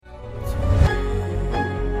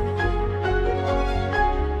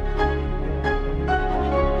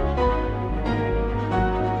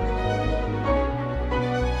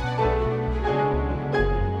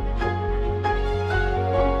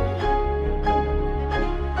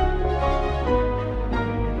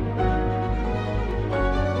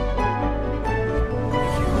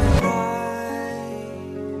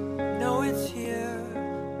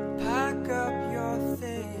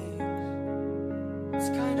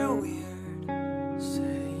feel weird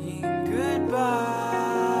saying goodbye.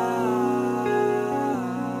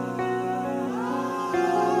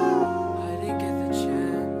 I didn't get the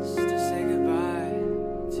chance to say goodbye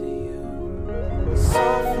to you.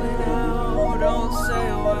 Softly now, don't say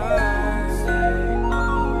a word.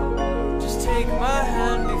 Just take my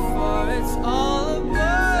hand before it's all a blur.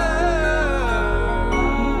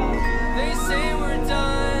 They say we're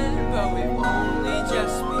done, but we've only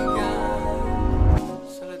just begun.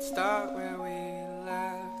 So let's start where we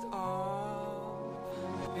left off.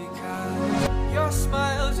 Because your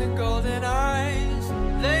smiles and golden eyes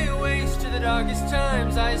lay waste to the darkest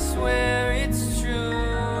times. I swear it's true.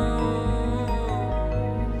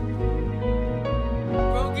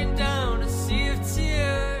 Broken down a sea of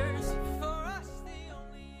tears for us, the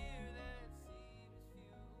only year that seems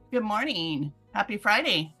few. Good morning. Happy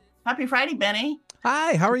Friday. Happy Friday, Benny.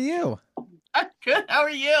 Hi, how are you? Good. How are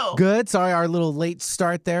you? Good. Sorry, our little late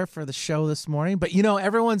start there for the show this morning. But, you know,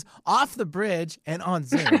 everyone's off the bridge and on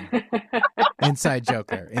Zoom. Inside joke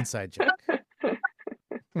there. Inside joke.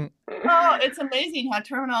 Oh, it's amazing how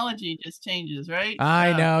terminology just changes, right?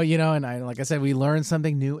 I know, you know, and like I said, we learn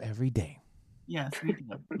something new every day. Yes, we do.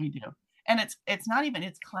 We do. And it's not even,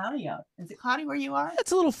 it's cloudy out. Is it cloudy where you are?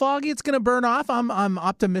 It's a little foggy. It's going to burn off. I'm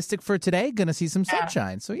optimistic for today. Going to see some Yeah.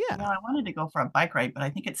 sunshine. So, yeah. No, I wanted to go for a bike ride, but I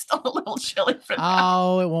think it's still a little chilly for that.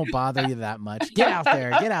 Oh, it won't bother you that much. Get out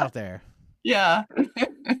there. Get out there. Yeah.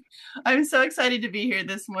 I'm so excited to be here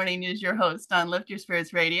this morning as your host on Lift Your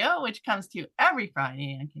Spirits Radio, which comes to you every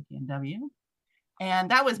Friday on KKNW.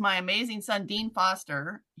 And that was my amazing son, Dean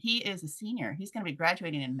Foster. He is a senior. He's going to be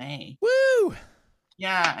graduating in May. Woo!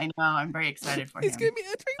 Yeah, I know. I'm very excited for He's him. going to be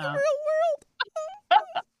entering the Oh. real world.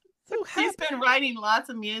 So happy. He's been writing lots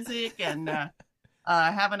of music and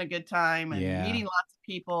having a good time and Yeah. meeting lots of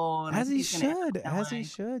people. And As he he's gonna should. end up in As he LA.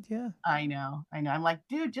 should, yeah. I know. I'm like,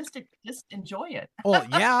 dude, just enjoy it. Well,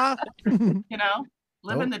 yeah. You know,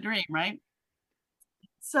 living the dream, right?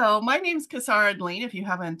 So my name's Cassara Deline, if you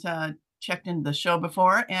haven't checked into the show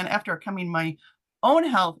before. And after coming my own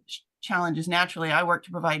health challenges naturally, I work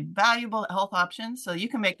to provide valuable health options so you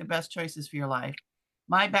can make the best choices for your life.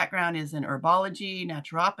 My background is in herbology,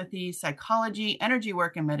 naturopathy, psychology, energy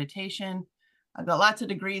work, and meditation. I've got lots of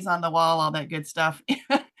degrees on the wall, all that good stuff.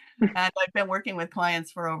 And I've been working with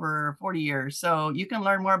clients for over 40 years. So you can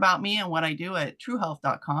learn more about me and what I do at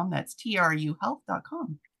TruHealth.com. That's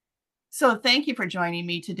TRUHealth.com. So thank you for joining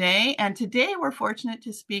me today. And today we're fortunate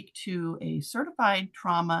to speak to a certified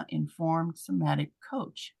trauma-informed somatic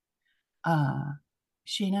coach.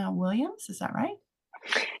 Shana Williams, is that right?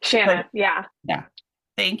 Shanna, yeah. Yeah.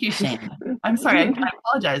 Thank you, Shana. I'm sorry. I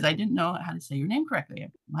apologize. I didn't know how to say your name correctly.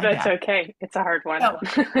 My That's bad. okay. It's a hard one. So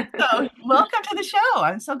welcome to the show.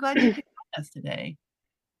 I'm so glad you could join us today.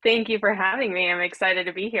 Thank you for having me. I'm excited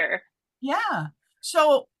to be here. Yeah.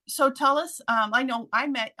 So tell us, I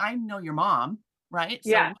know your mom, right?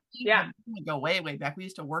 So Yeah. We go way back. We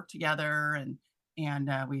used to work together and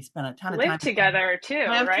we spent a ton of Live time together too,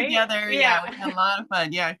 Live right? together. Yeah. We had a lot of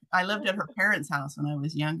fun. Yeah. I lived at her parents' house when I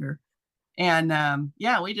was younger. And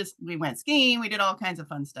we went skiing. We did all kinds of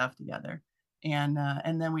fun stuff together. And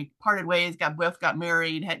then we parted ways, both got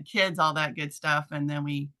married, had kids, all that good stuff. And then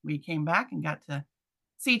we came back and got to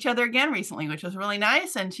see each other again recently, which was really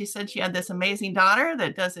nice. And she said she had this amazing daughter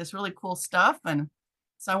that does this really cool stuff. And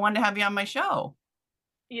so I wanted to have you on my show.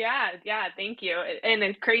 Yeah. Thank you. And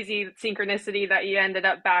a crazy synchronicity that you ended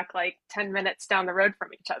up back like 10 minutes down the road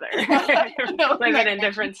from each other, living in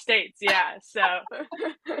different states. Yeah. So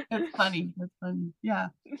That's funny. Yeah.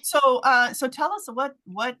 So tell us what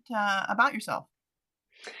about yourself.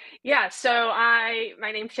 Yeah, so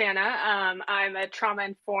my name's Shanna. I'm a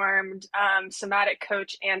trauma-informed somatic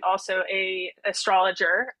coach and also a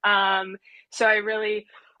astrologer. So I really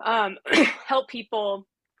help people.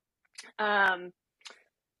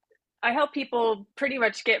 I help people pretty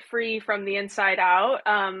much get free from the inside out.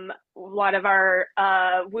 A lot of our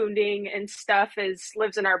wounding and stuff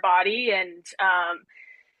lives in our body, and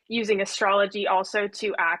using astrology also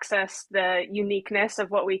to access the uniqueness of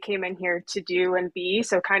what we came in here to do and be.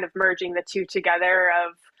 So kind of merging the two together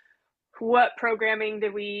of what programming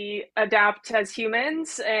do we adapt as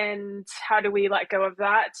humans and how do we let go of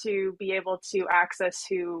that to be able to access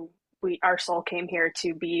who our soul came here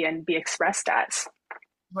to be and be expressed as.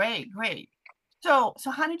 Great. So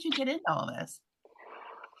how did you get into all this?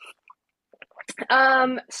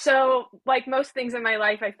 So like most things in my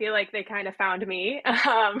life, I feel like they kind of found me.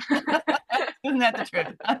 Isn't that the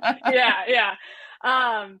truth? Yeah.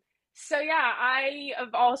 So yeah, I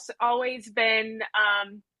have also always been,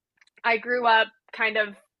 I grew up kind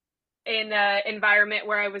of in an environment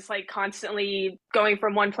where I was like constantly going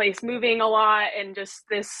from one place, moving a lot, and just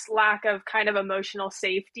this lack of kind of emotional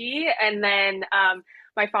safety. And then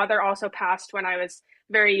my father also passed when I was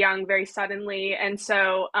very young, very suddenly. And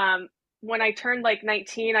so when I turned like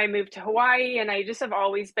 19, I moved to Hawaii, and I just have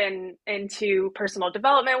always been into personal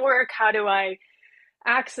development work. How do I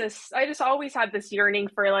access? I just always had this yearning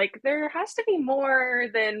for like, there has to be more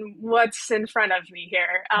than what's in front of me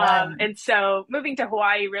here. Right. And so moving to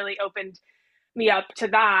Hawaii really opened me up to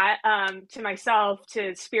that, to myself,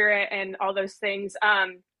 to spirit, and all those things.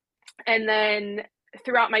 And then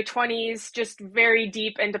throughout my 20s, just very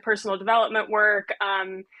deep into personal development work,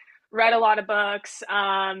 read a lot of books,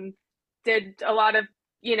 did a lot of,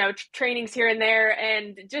 trainings here and there.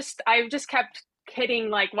 And I've just kept hitting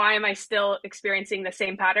like, why am I still experiencing the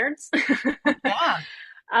same patterns? Yeah.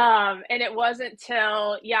 And it wasn't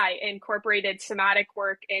till I incorporated somatic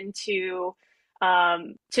work into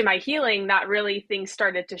to my healing that really things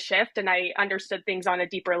started to shift, and I understood things on a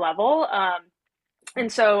deeper level.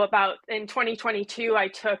 And so about in 2022, I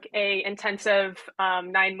took a intensive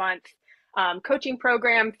 9-month coaching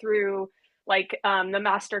program through like the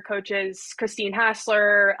master coaches, Christine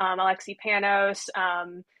Hassler, Alexi Panos,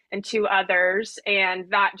 and 2 others. And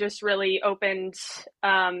that just really opened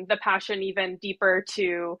the passion even deeper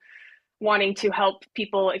to wanting to help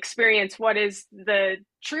people experience what is the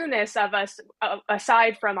trueness of us,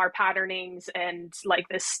 aside from our patternings and like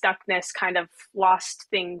this stuckness kind of lost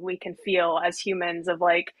thing we can feel as humans of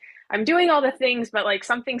like, I'm doing all the things, but like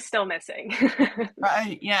something's still missing.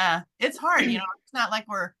 Right. Yeah. It's hard. It's not like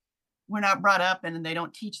we're not brought up and they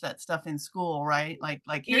don't teach that stuff in school, right? Like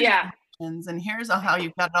here's your emotions and here's how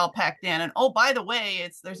you've got it all packed in. And oh, by the way,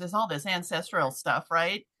 there's all this ancestral stuff,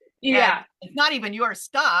 right? Yeah. And it's not even your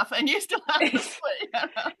stuff and you still have to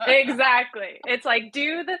Exactly. It's like,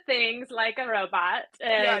 do the things like a robot,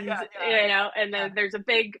 and and then there's a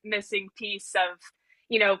big missing piece of,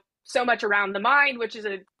 so much around the mind, which is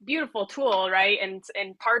a beautiful tool, right? And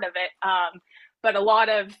part of it. But a lot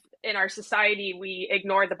of in our society, we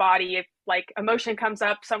ignore the body. If like emotion comes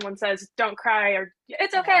up, someone says, don't cry, or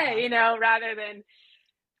it's okay, rather than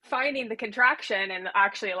finding the contraction and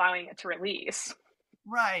actually allowing it to release.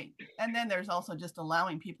 Right. And then there's also just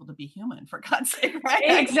allowing people to be human, for God's sake, right?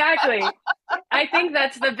 Exactly. I think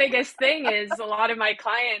that's the biggest thing is a lot of my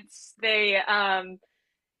clients, they,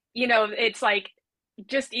 it's like,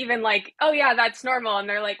 just even like, oh yeah, that's normal. And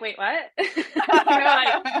they're like, wait, what?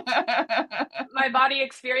 Like, my body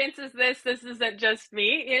experiences this. This isn't just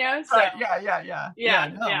me, So, right.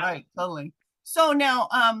 Yeah. No, right. Totally. So now,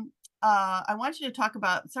 I want you to talk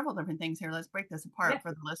about several different things here. Let's break this apart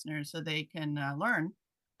for the listeners so they can learn.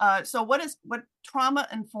 So what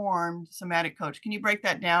trauma-informed somatic coach? Can you break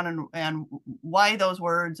that down and why those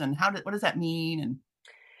words and what does that mean? And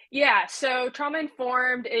yeah, so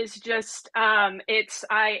trauma-informed is just, I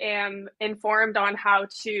am informed on how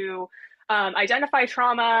to identify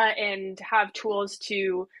trauma and have tools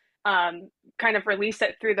to kind of release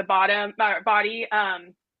it through the body.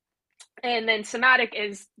 And then somatic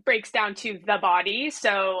breaks down to the body.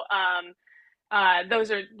 So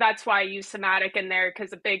that's why I use somatic in there,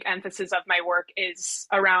 because a big emphasis of my work is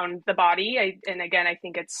around the body. And again, I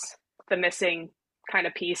think it's the missing kind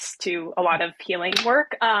of piece to a lot of healing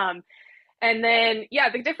work. And then,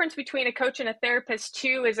 the difference between a coach and a therapist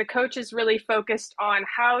too is a coach is really focused on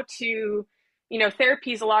how to,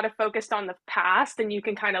 therapy is a lot of focused on the past, and you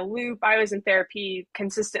can kind of loop. I was in therapy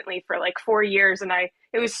consistently for like 4 years, and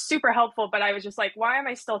it was super helpful, but I was just like, why am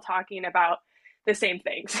I still talking about the same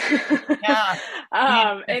things? Yeah.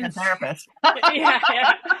 And therapist. yeah.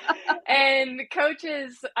 And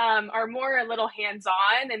coaches are more a little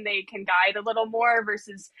hands-on, and they can guide a little more,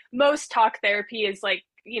 versus most talk therapy is like,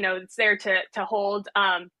 it's there to hold.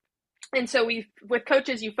 And so with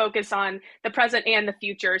coaches, you focus on the present and the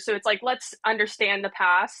future. So it's like, let's understand the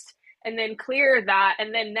past and then clear that.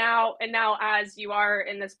 And then now as you are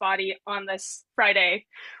in this body on this Friday,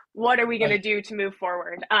 what are we going to do to move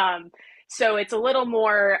forward? So it's a little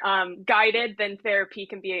more guided than therapy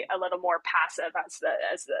can be a little more passive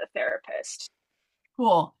as the therapist.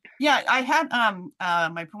 Cool. Yeah, I had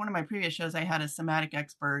one of my previous shows, I had a somatic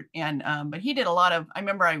expert, and but he did a lot of. I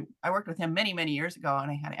remember I worked with him many years ago, and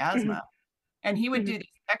I had asthma, and he would do these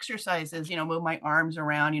exercises, move my arms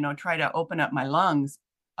around, try to open up my lungs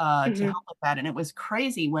to help with that. And it was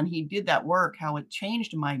crazy when he did that work, how it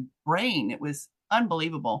changed my brain. It was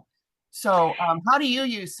unbelievable. So, how do you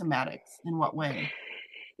use somatics? In what way?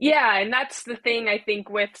 Yeah, and that's the thing I think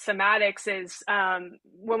with somatics is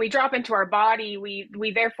when we drop into our body,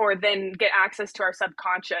 we therefore then get access to our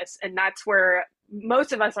subconscious, and that's where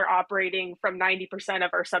most of us are operating from 90%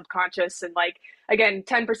 of our subconscious. And like, again,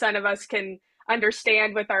 10% of us can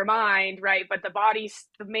understand with our mind, right? But the body's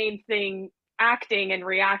the main thing, acting and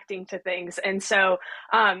reacting to things. And so,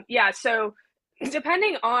 so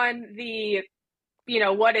depending on the,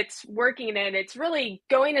 what it's working in, it's really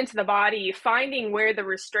going into the body, finding where the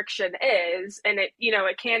restriction is. And it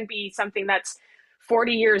can be something that's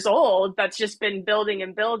 40 years old, that's just been building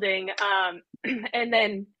and building. And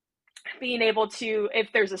then being able to, if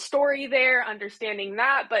there's a story there, understanding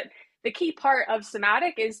that. But the key part of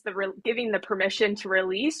somatic is giving the permission to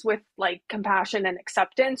release with like compassion and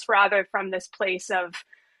acceptance, rather from this place of,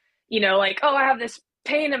 like, oh, I have this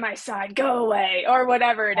pain in my side, go away, or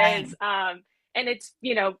whatever it is. And it's,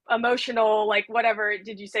 emotional, like whatever,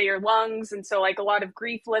 did you say your lungs? And so like a lot of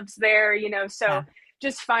grief lives there, so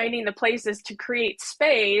just finding the places to create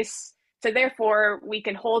space. So therefore we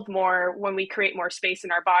can hold more when we create more space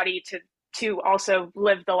in our body to also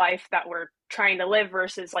live the life that we're trying to live,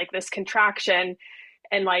 versus like this contraction.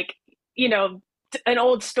 And like, an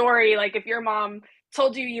old story, like if your mom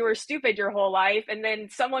told you were stupid your whole life, and then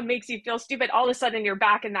someone makes you feel stupid, all of a sudden you're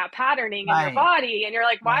back in that patterning in your body, and you're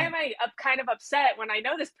like, why am I kind of upset when I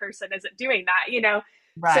know this person isn't doing that,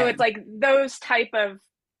 So it's like those type of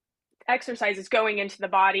exercises, going into the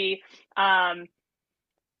body,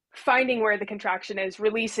 finding where the contraction is,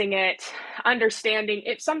 releasing it, understanding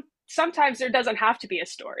it. Sometimes there doesn't have to be a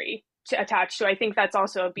story to attach to. I think that's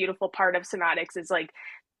also a beautiful part of somatics, is like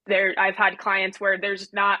I've had clients where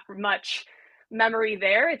there's not much memory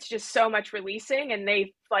there. It's just so much releasing. And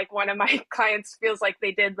like one of my clients feels like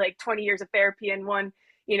they did like 20 years of therapy in one,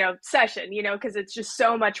 session, because it's just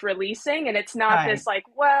so much releasing. And it's not this like,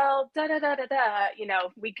 well,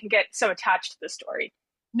 we can get so attached to the story.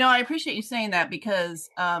 No, I appreciate you saying that, because,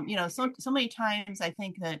 so many times I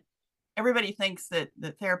think that everybody thinks that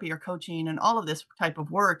therapy or coaching and all of this type of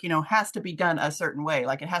work, has to be done a certain way.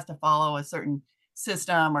 Like it has to follow a certain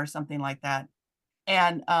system or something like that.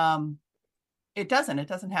 And, it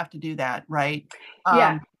doesn't have to do that. Right.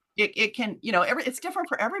 It can, it's different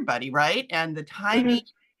for everybody. Right. And the timing,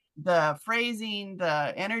 the phrasing,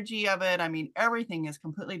 the energy of it. I mean, everything is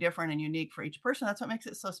completely different and unique for each person. That's what makes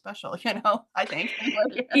it so special, I think.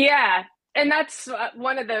 Yeah. And that's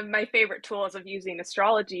one of my favorite tools of using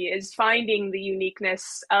astrology, is finding the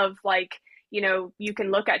uniqueness of like, you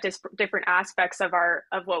can look at different aspects of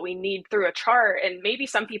what we need through a chart. And maybe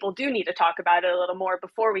some people do need to talk about it a little more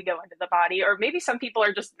before we go into the body, or maybe some people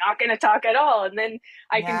are just not going to talk at all. And then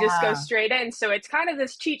I can just go straight in. So it's kind of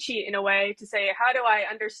this cheat sheet in a way to say, how do I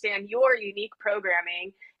understand your unique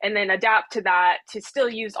programming, and then adapt to that to still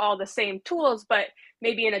use all the same tools, but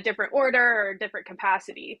maybe in a different order or a different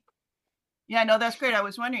capacity. Yeah, no, that's great. I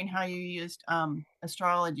was wondering how you used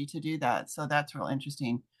astrology to do that. So that's real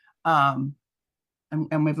interesting.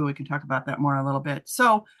 And maybe we can talk about that more a little bit.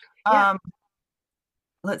 So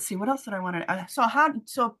let's see, what else did I want to,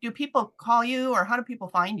 so do people call you, or how do people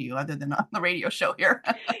find you other than on the radio show here?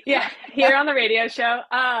 Here on the radio show.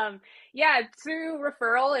 Through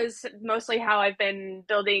referral is mostly how I've been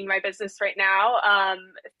building my business right now.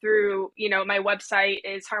 Through, my website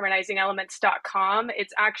is harmonizingelements.com.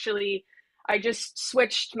 It's actually, I just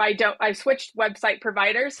switched I switched website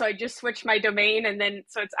providers. So I just switched my domain, and then,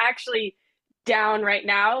 so it's actually down right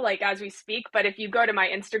now, like as we speak. But if you go to my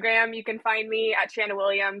Instagram, you can find me at Shanna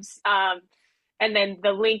Williams. And then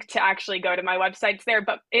the link to actually go to my website's there,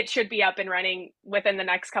 but it should be up and running within the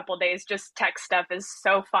next couple of days. Just tech stuff is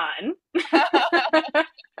so fun.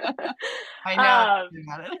 I know.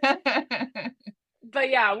 But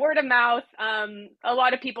yeah, word of mouth. A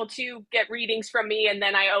lot of people too get readings from me, and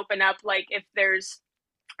then I open up, like if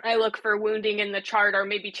I look for wounding in the chart, or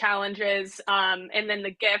maybe challenges, and then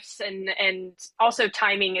the gifts, and also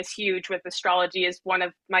timing is huge with astrology, is one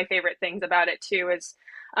of my favorite things about it too, is,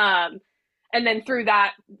 and then through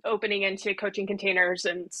that, opening into coaching containers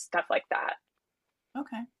and stuff like that.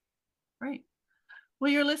 Okay, great.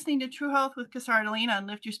 Well, you're listening to TruHealth with Casardalene on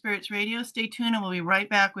Lift Your Spirits Radio. Stay tuned, and we'll be right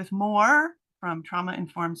back with more from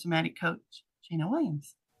trauma-informed somatic coach, Shanna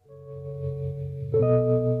Williams.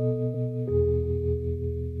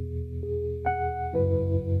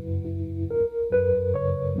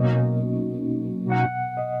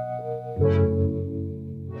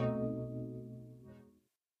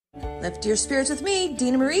 The Lift Your Spirits with me,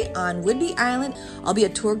 Dina Marie, on Whidbey Island. I'll be a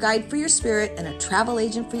tour guide for your spirit and a travel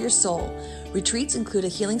agent for your soul. Retreats include a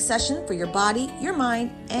healing session for your body, your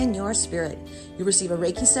mind, and your spirit. You'll receive a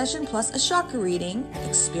Reiki session plus a chakra reading,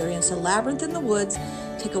 experience a labyrinth in the woods,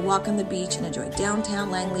 take a walk on the beach, and enjoy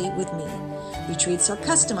downtown Langley with me. Retreats are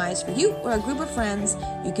customized for you or a group of friends.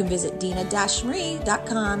 You can visit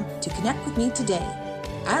dina-marie.com to connect with me today.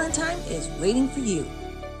 Island Time is waiting for you.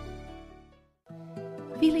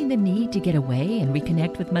 Feeling the need to get away and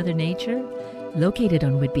reconnect with Mother Nature? Located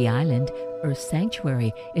on Whidbey Island, Earth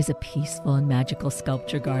Sanctuary is a peaceful and magical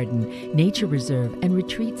sculpture garden, nature reserve, and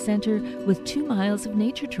retreat center with 2 miles of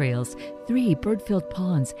nature trails, 3 bird-filled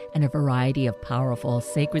ponds, and a variety of powerful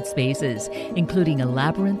sacred spaces, including a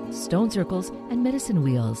labyrinth, stone circles, and medicine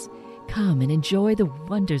wheels. Come and enjoy the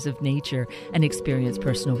wonders of nature and experience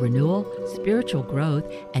personal renewal, spiritual growth,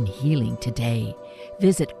 and healing today.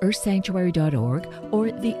 Visit earthsanctuary.org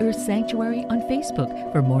or the Earth Sanctuary on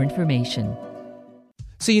Facebook for more information.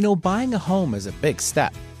 So, buying a home is a big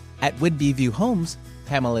step. At Whidbey View Homes,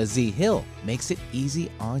 Pamela Z. Hill makes it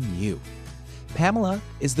easy on you. Pamela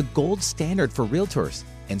is the gold standard for realtors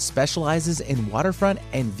and specializes in waterfront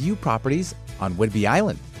and view properties on Whidbey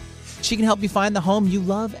Island. She can help you find the home you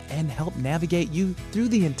love and help navigate you through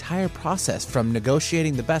the entire process, from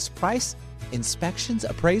negotiating the best price, inspections,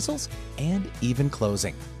 appraisals, and even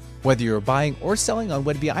closing. Whether you're buying or selling on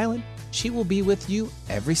Whidbey Island, she will be with you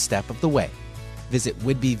every step of the way. Visit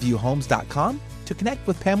WhidbeyViewHomes.com to connect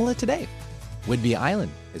with Pamela today. Whidbey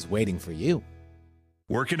Island is waiting for you.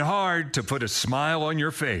 Working hard to put a smile on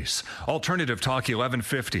your face. Alternative Talk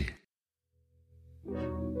 1150.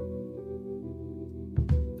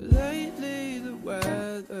 Lately the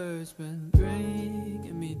weather's been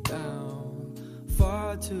bringing me down.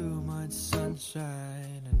 Far too much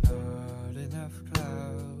sunshine and not enough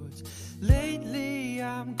clouds. Lately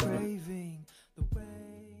I'm craving the way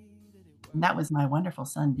that it was. And that was my wonderful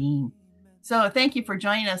son, Dean. So thank you for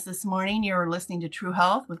joining us this morning. You're listening to True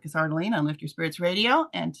Health with Cassandra Lane on Lift Your Spirits Radio.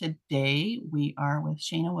 And today we are with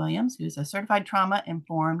Shana Williams, who's a certified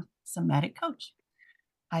trauma-informed somatic coach.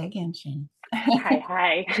 Hi again, Shana.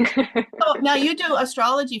 Hi. So now you do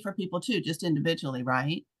astrology for people too, just individually,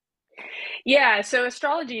 right? Yeah, so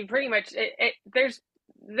astrology pretty much there's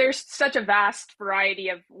such a vast variety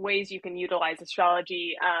of ways you can utilize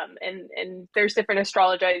astrology, and there's different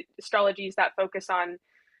astrologies that focus on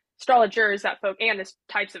astrologers that and the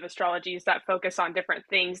types of astrologies that focus on different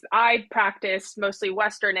things. I practice mostly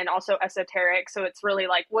Western and also esoteric, so it's really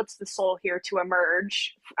like, what's the soul here to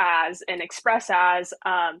emerge as and express as,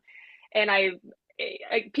 and I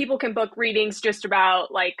people can book readings just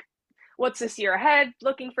about like, what's this year ahead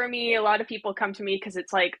looking for me. A lot of people come to me because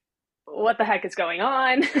it's like, what the heck is going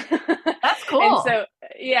on? That's cool. And so,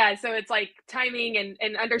 yeah, so it's like timing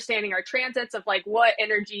and understanding our transits of like what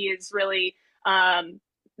energy is really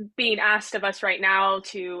being asked of us right now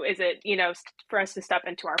is it, for us to step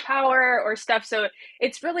into our power or stuff. So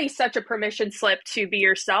it's really such a permission slip to be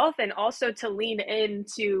yourself and also to lean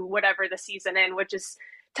into whatever the season in, which is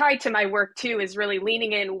tied to my work too, is really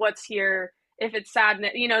leaning in what's here. If it's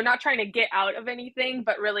sadness, not trying to get out of anything,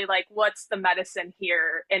 but really like, what's the medicine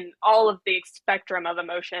here in all of the spectrum of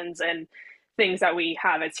emotions and things that we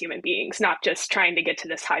have as human beings, not just trying to get to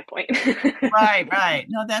this high point. Right.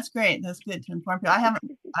 No, that's great. That's good to inform people.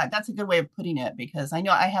 That's a good way of putting it, because I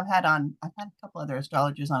know I've had a couple other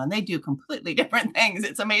astrologers on, and they do completely different things.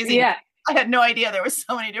 It's amazing. Yeah. I had no idea there was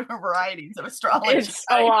so many different varieties of astrology. It's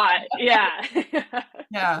a lot. Yeah.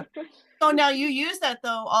 Yeah. So now you use that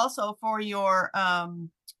though also for your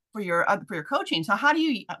coaching.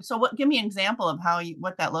 So give me an example of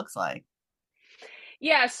what that looks like.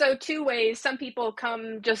 Yeah, so 2 ways. Some people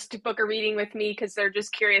come just to book a reading with me because they're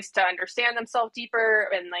just curious to understand themselves deeper,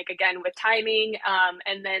 and like, again, with timing.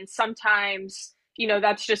 And then sometimes,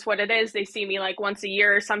 that's just what it is. They see me like once a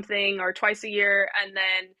year or something, or twice a year. And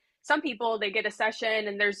then some people, they get a session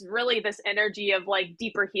and there's really this energy of like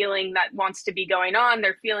deeper healing that wants to be going on.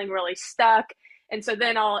 They're feeling really stuck. And so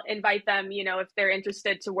then I'll invite them, if they're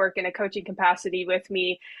interested, to work in a coaching capacity with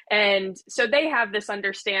me. And so they have this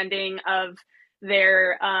understanding of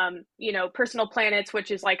their, personal planets,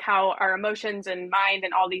 which is like how our emotions and mind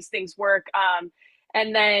and all these things work.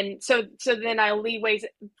 And then, so then I leeways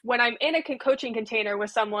when I'm in a coaching container with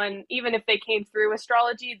someone, even if they came through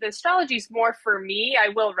astrology, the astrology is more for me. I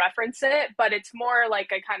will reference it, but it's more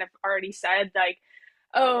like I kind of already said, like,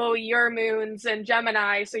 oh, your moon's in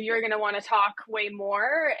Gemini, so you're going to want to talk way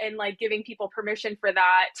more, and like giving people permission for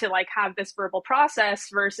that to like have this verbal process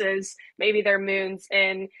versus maybe their moon's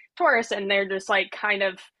in Taurus and they're just like kind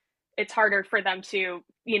of, it's harder for them to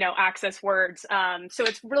access words. So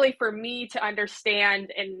it's really for me to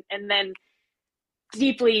understand and then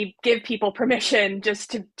deeply give people permission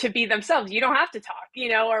just to be themselves. You don't have to talk,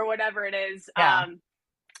 or whatever it is. Yeah.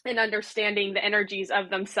 And understanding the energies of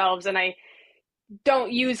themselves. And I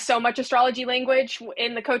don't use so much astrology language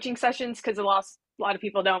in the coaching sessions because a lot of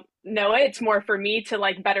people don't know it. It's more for me to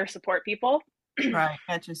like better support people. Right.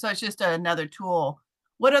 Gotcha. So it's just another tool.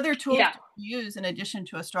 What other tools Yeah. do you use in addition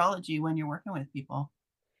to astrology when you're working with people?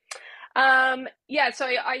 So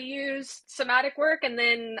I use somatic work, and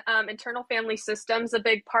then internal family systems, a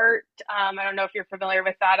big part. I don't know if you're familiar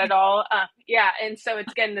with that at all. And so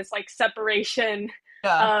it's again this like separation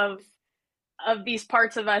Yeah. of these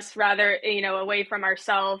parts of us, rather away from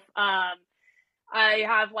ourselves. I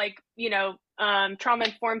have trauma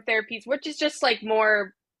informed therapies, which is just like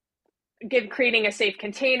more creating a safe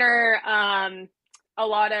container. A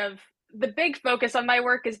lot of the big focus on my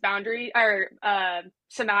work is boundary or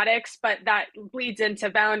somatics, but that bleeds into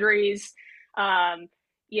boundaries,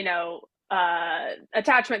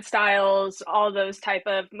 attachment styles, all those type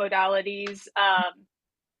of modalities.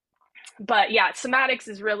 But yeah, somatics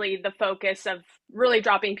is really the focus of really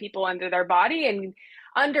dropping people into their body and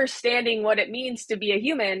understanding what it means to be a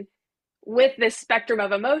human with this spectrum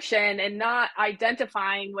of emotion, and not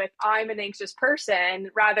identifying with I'm an anxious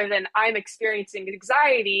person rather than I'm experiencing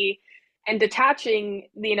anxiety, and detaching,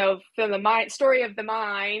 from the mind story of the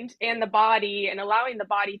mind and the body, and allowing the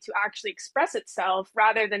body to actually express itself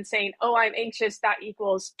rather than saying, oh, I'm anxious, that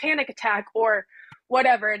equals panic attack or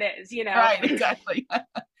whatever it is, Right. Exactly.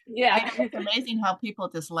 Yeah. It's amazing how people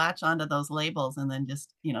just latch onto those labels and then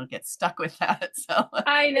just, get stuck with that. So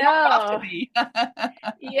I they don't have to know. be.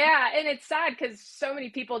 Yeah, and it's sad because so many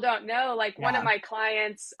people don't know. Like one of Yeah. my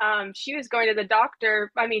clients, she was going to the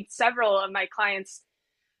doctor. I mean, several of my clients,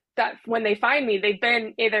 that when they find me, they've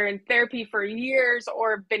been either in therapy for years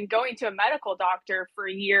or been going to a medical doctor for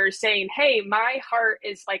years saying, hey, my heart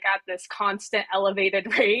is like at this constant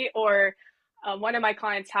elevated rate. Or one of my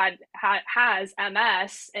clients has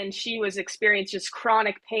MS, and she was experiencing just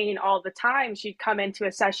chronic pain all the time. She'd come into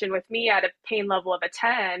a session with me at a pain level of a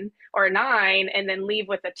 10 or a 9 and then leave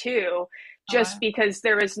with a 2, just because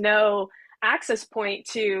there was no access point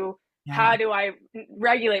to how do I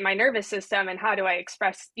regulate my nervous system and how do I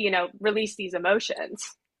express, release these emotions.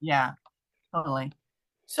 Yeah, totally.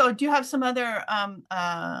 So do you have some other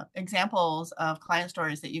examples of client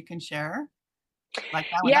stories that you can share? Like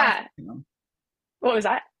that one? Yeah. What was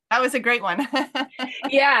that? That was a great one.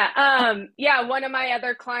 Yeah. One of my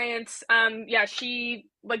other clients, she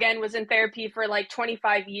again was in therapy for like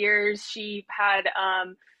 25 years. She had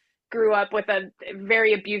grew up with a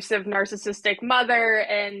very abusive narcissistic mother,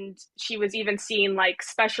 and she was even seeing like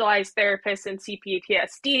specialized therapists in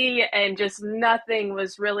CPTSD, and just nothing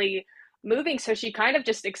was really moving. So she kind of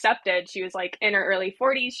just accepted. She was like in her early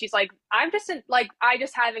 40s. She's like, I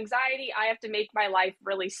just have anxiety. I have to make my life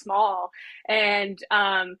really small. And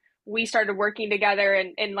we started working together,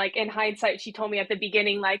 and like in hindsight, she told me at the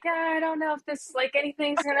beginning, like, I don't know if this like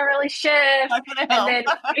anything's gonna really shift. And then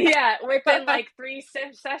within like 3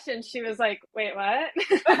 sessions, she was like, wait, what?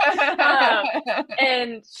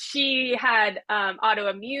 And she had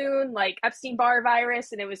autoimmune, like Epstein-Barr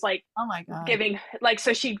virus, and it was like, oh my God, giving like,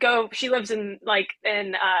 so she lives in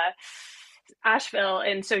Asheville,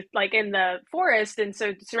 and so like in the forest, and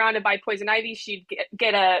so surrounded by poison ivy, she'd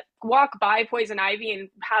get a walk by poison ivy and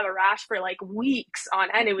have a rash for like weeks on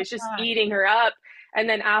end. It was just eating her up. And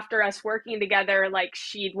then after us working together, like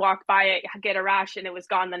she'd walk by it, get a rash, and it was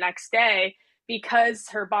gone the next day because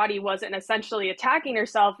her body wasn't essentially attacking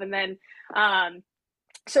herself. And then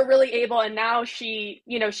so really able, and now she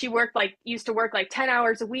used to work like 10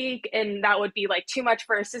 hours a week, and that would be like too much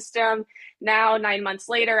for her system. Now 9 months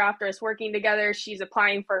later, after us working together, she's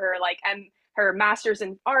applying for her master's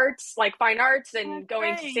in arts, like fine arts, and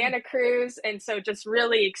going to Santa Cruz. And so just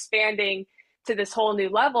really expanding to this whole new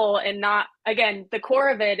level. And not, again, the core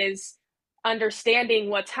of it is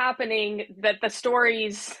understanding what's happening, that the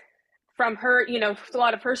stories from her, a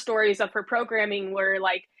lot of her stories of her programming were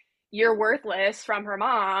like, you're worthless, from her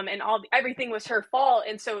mom, and everything was her fault.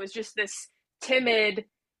 And so it was just this timid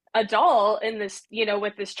adult in this,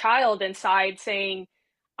 with this child inside saying,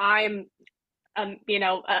 I'm, a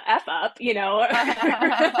F up,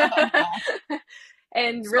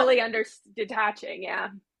 and really detaching.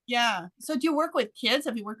 Yeah. Yeah. So do you work with kids?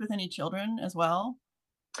 Have you worked with any children as well?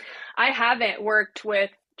 I haven't worked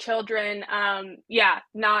with children.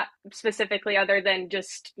 Not specifically, other than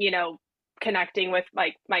just, connecting with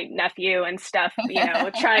like my nephew and stuff,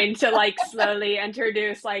 trying to like slowly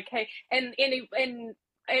introduce like, hey, and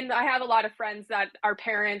and I have a lot of friends that are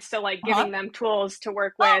parents, so like giving them tools to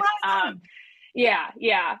work with. Right.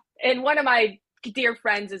 Yeah. And one of my dear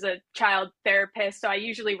friends is a child therapist, so I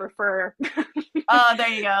usually refer Oh, there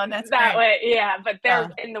you go. That's that great. way. Yeah, but they're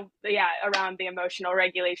around the emotional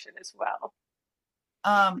regulation as well.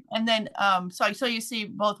 And then so you see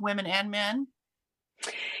both women and men?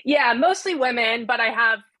 Yeah, mostly women, but I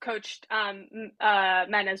have coached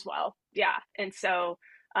men as well. Yeah, and so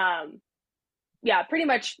yeah, pretty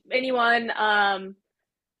much anyone.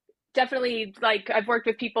 Definitely, like I've worked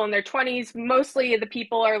with people in their 20s. Mostly the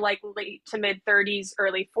people are like late to mid 30s,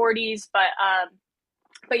 early 40s, but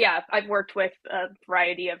yeah, I've worked with a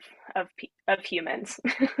variety of humans.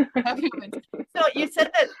 Of humans. So you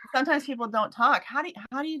said that sometimes people don't talk. How do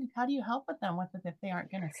you help with them if they aren't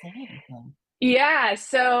going to say anything? Yeah,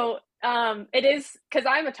 so it is because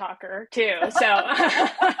I'm a talker too. So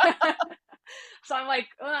so I'm like,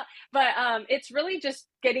 but it's really just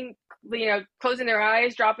getting, closing their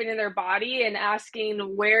eyes, dropping in their body, and asking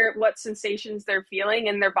what sensations they're feeling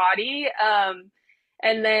in their body.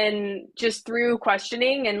 And then just through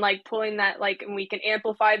questioning and like pulling that, like, and we can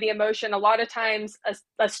amplify the emotion. A lot of times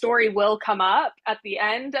a story will come up at the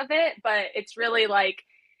end of it, but it's really like,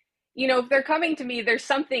 if they're coming to me, there's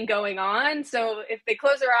something going on. So if they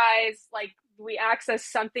close their eyes, like we access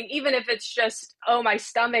something, even if it's just, oh, my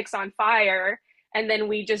stomach's on fire. And then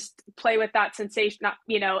we just play with that sensation,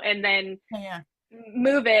 and then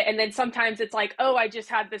move it. And then sometimes it's like, oh, I just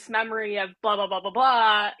had this memory of blah, blah, blah, blah,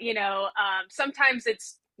 blah. Sometimes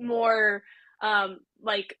it's more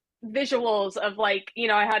like visuals of like,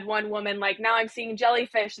 I had one woman like, now I'm seeing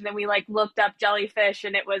jellyfish, and then we like looked up jellyfish,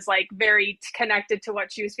 and it was like very connected to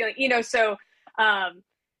what she was feeling, so I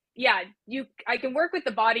can work with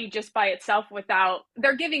the body just by itself without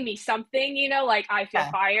they're giving me something, like I feel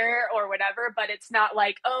fire or whatever, but it's not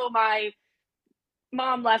like, oh, my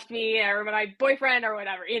mom left me or my boyfriend or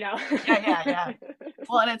whatever, Yeah.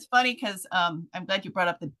 Well, and it's funny because I'm glad you brought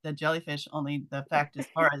up the jellyfish, only the fact as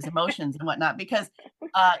far as emotions and whatnot, because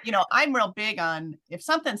I'm real big on if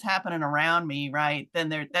something's happening around me, right,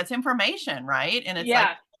 then that's information, right? And it's like, what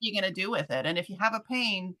are you going to do with it? And if you have a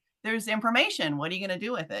pain, there's information. What are you going to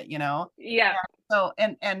do with it? Yeah. So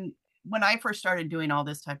and when I first started doing all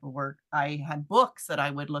this type of work, I had books that I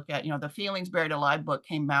would look at. The Feelings Buried Alive book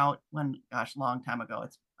came out a long time ago.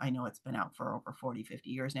 I know it's been out for over 40, 50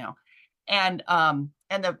 years now. And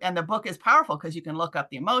the book is powerful because you can look up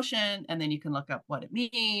the emotion, and then you can look up what it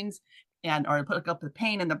means, or look up the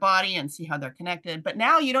pain in the body and see how they're connected. But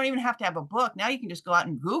now you don't even have to have a book. Now you can just go out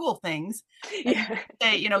and Google things and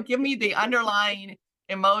say, give me the underlying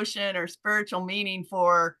emotion or spiritual meaning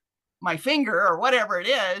for my finger or whatever it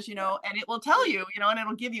is, and it will tell you, and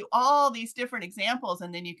it'll give you all these different examples,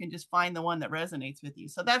 and then you can just find the one that resonates with you.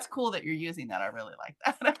 So that's cool that you're using that. I really like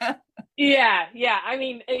that. Yeah. I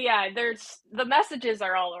mean, there's the messages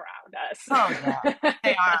are all around us. Oh yeah,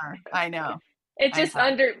 they are. I know. It's just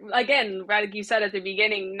again, like you said at the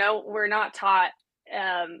beginning, no, we're not taught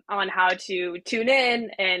on how to tune in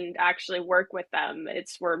and actually work with them.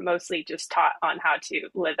 We're mostly just taught on how to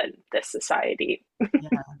live in this society.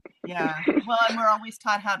 Yeah. Well, and we're always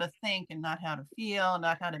taught how to think and not how to feel,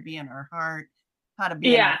 not how to be in our heart, how to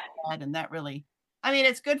be in our head. And that really, I mean,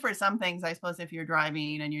 it's good for some things, I suppose, if you're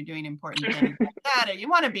driving and you're doing important things like that, you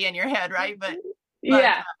want to be in your head, right?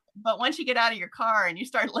 But once you get out of your car and you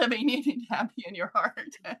start living, you need to be in your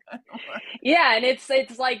heart. Yeah, and it's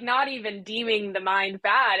like not even deeming the mind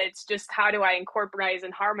bad. It's just how do I incorporate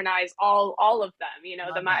and harmonize all of them,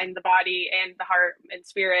 the mind, the body, and the heart and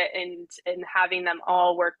spirit, and having them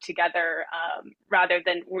all work together, rather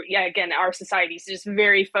than, again, our society is just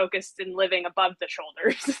very focused in living above the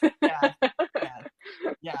shoulders.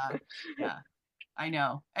 Yeah. I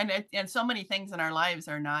know. And so many things in our lives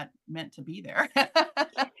are not meant to be there.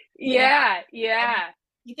 Yeah.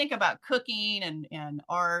 You think about cooking and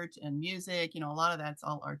art and music, a lot of that's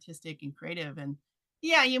all artistic and creative. And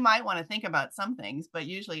you might want to think about some things, but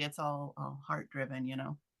usually it's all heart driven,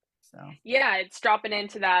 So yeah, it's dropping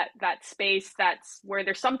into that space that's where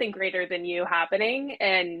there's something greater than you happening.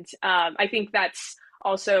 And I think that's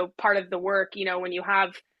also part of the work, when you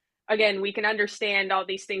have, again, we can understand all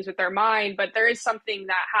these things with our mind, but there is something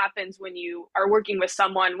that happens when you are working with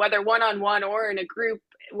someone, whether one-on-one or in a group,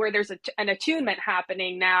 where there's an attunement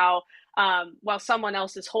happening now, while someone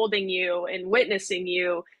else is holding you and witnessing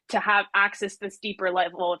you, to have access to this deeper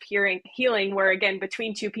level of healing, where, again,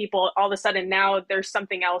 between two people, all of a sudden now there's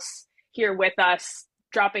something else here with us,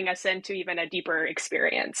 dropping us into even a deeper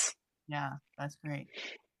experience. Yeah, that's great.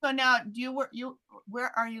 So now,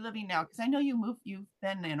 where are you living now? Because I know you've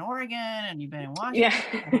been in Oregon and you've been in Washington,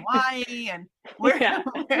 and Hawaii, and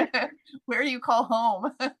Where do you call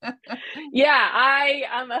home? Yeah, I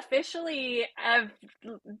officially have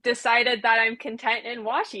decided that I'm content in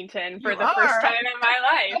Washington for the first time in my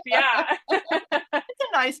life. Yeah. It's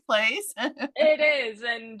a nice place. It is.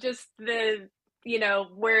 And just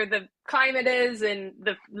where the climate is, and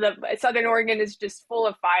the Southern Oregon is just full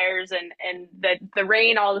of fires, and the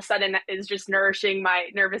rain all of a sudden is just nourishing my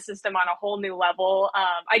nervous system on a whole new level.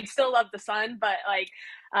 I still love the sun, but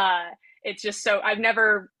it's just so I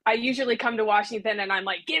usually come to Washington and I'm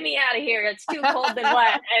like, get me out of here. It's too cold and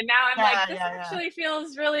wet. And now I'm this actually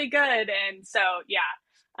feels really good. And so,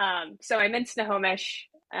 so I'm in Snohomish,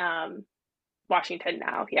 Washington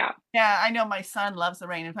now. Yeah. Yeah. I know my son loves the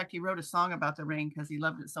rain. In fact, he wrote a song about the rain because he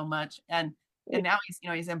loved it so much. And now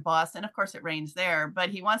he's in Boston. Of course it rains there,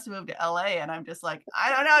 but he wants to move to LA. And I'm just like, I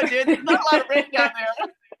don't know, dude, there's not a lot of rain down there.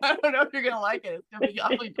 I don't know if you're going to like it. It's going to be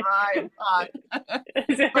awfully dry and hot.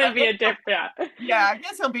 It's going to be a dip, yeah. Yeah, I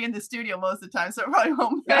guess he'll be in the studio most of the time, so it probably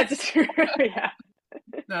won't. That's true, yeah.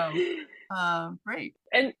 So, great.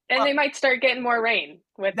 And they might start getting more rain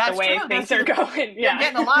with the way things are going. Yeah, you're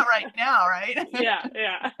getting a lot right now, right?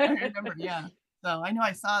 Yeah. I remember, yeah. So I know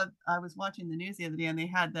I was watching the news the other day, and they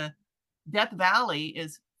had the Death Valley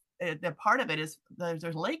is, the part of it is, there's a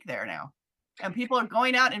lake there now. And people are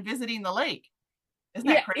going out and visiting the lake. Isn't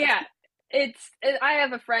that crazy? Yeah. I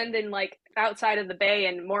have a friend in outside of the Bay,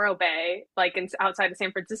 in Morro Bay, outside of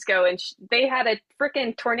San Francisco, and they had a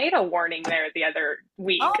freaking tornado warning there the other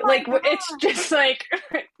week. Oh it's just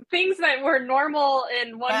things that were normal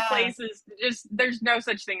in one place is just, there's no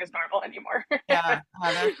such thing as normal anymore. Yeah,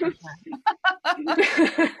 that's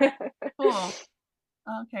cool.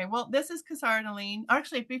 Okay, well, this is Cassara.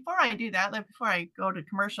 Actually, before I do that, before I go to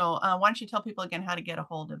commercial, why don't you tell people again how to get a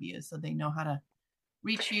hold of you so they know how to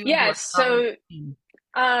reach you? Yes. So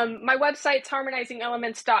my website's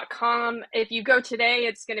harmonizingelements.com. If you go today,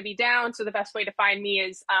 it's going to be down. So the best way to find me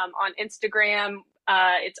is on Instagram.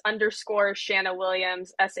 It's _ Shanna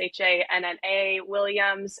Williams, SHANNA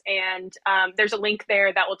Williams. And there's a link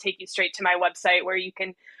there that will take you straight to my website where you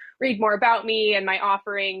can read more about me and my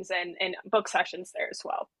offerings and book sessions there as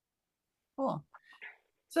well. Cool.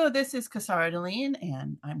 So this is Cassara Deline,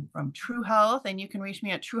 and I'm from TruHealth, and you can reach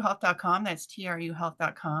me at TruHealth.com. That's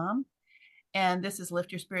TRUHealth.com. And this is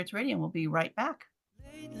Lift Your Spirits Radio, and we'll be right back.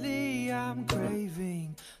 Lately, I'm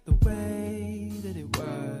craving the way that it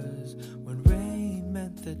was when rain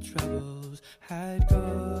meant that troubles had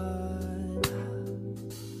gone.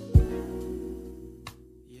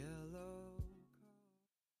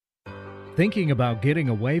 Thinking about getting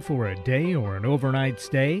away for a day or an overnight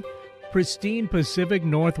stay? Pristine Pacific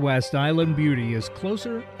Northwest Island beauty is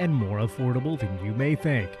closer and more affordable than you may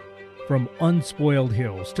think. From unspoiled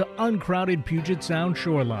hills to uncrowded Puget Sound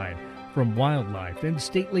shoreline, from wildlife and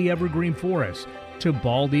stately evergreen forests to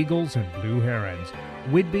bald eagles and blue herons,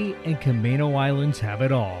 Whidbey and Camano Islands have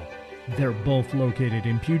it all. They're both located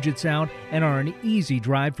in Puget Sound and are an easy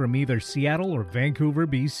drive from either Seattle or Vancouver,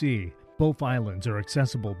 BC. Both islands are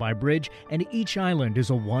accessible by bridge, and each island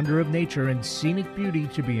is a wonder of nature and scenic beauty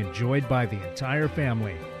to be enjoyed by the entire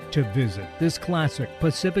family. To visit this classic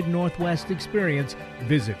Pacific Northwest experience,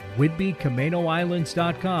 visit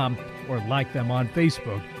WhidbeyCamanoIslands.com or like them on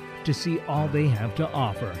Facebook to see all they have to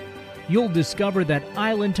offer. You'll discover that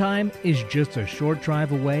island time is just a short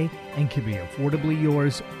drive away and can be affordably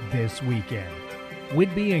yours this weekend.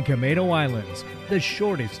 Whidbey and Camano Islands, the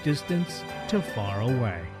shortest distance to far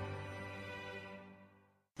away.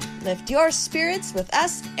 Lift your spirits with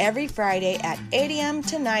us every Friday at 8 a.m.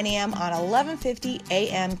 to 9 a.m. on 1150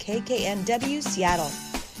 AM KKNW Seattle.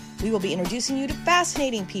 We will be introducing you to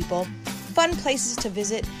fascinating people, fun places to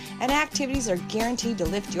visit, and activities are guaranteed to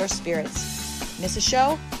lift your spirits. Miss a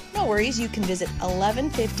show? No worries, you can visit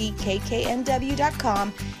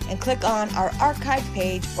 1150kknw.com and click on our archive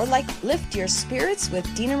page, or like Lift Your Spirits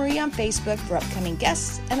with Dina Marie on Facebook for upcoming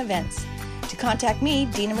guests and events. To contact me,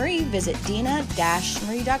 Dina Marie, visit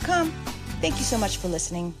dina-marie.com. Thank you so much for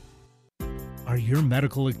listening. Are your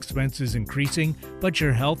medical expenses increasing, but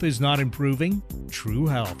your health is not improving?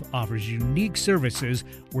 TruHealth offers unique services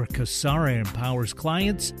where Cassara empowers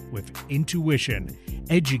clients with intuition,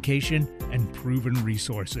 education, and proven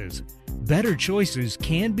resources. Better choices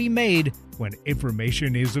can be made when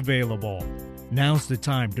information is available. Now's the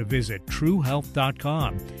time to visit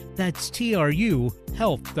TruHealth.com. That's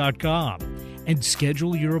TRUHealth.com. And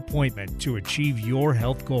schedule your appointment to achieve your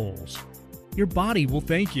health goals. Your body will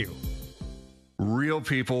thank you. Real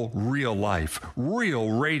people, real life,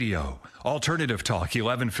 real radio. Alternative Talk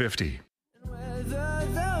 1150. Weather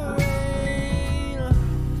the rain,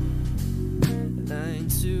 9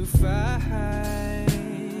 to 5,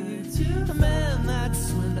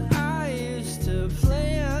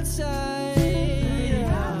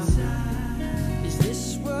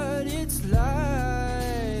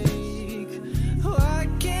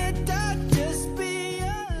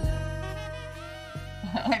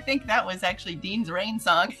 think that was actually Dean's Rain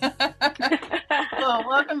song. Well,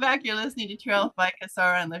 welcome back. You're listening to TruHealth by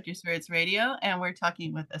Kasara on Lift Your Spirits Radio, and we're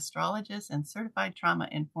talking with astrologist and certified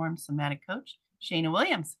trauma-informed somatic coach, Shana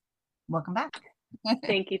Williams. Welcome back.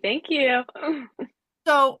 Thank you.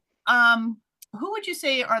 So, who would you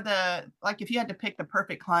say are if you had to pick the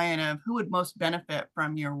perfect client of who would most benefit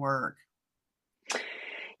from your work?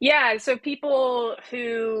 Yeah, so people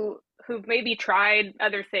who've maybe tried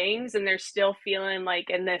other things and they're still feeling like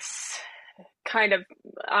in this kind of,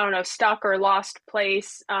 I don't know, stuck or lost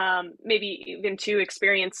place, maybe even to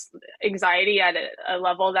experience anxiety at a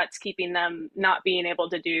level that's keeping them not being able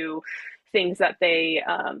to do things that they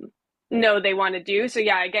know they want to do. So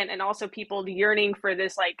yeah, again, and also people yearning for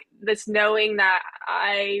this, like this knowing that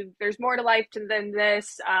there's more to life than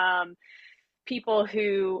this. People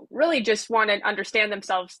who really just want to understand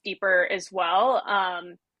themselves deeper as well.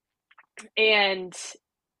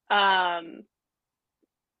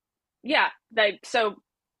 So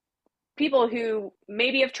people who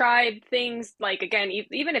maybe have tried things like, again,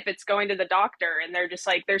 even if it's going to the doctor and they're just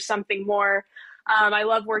like, there's something more. I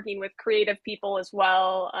love working with creative people as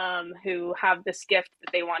well, who have this gift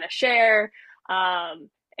that they want to share.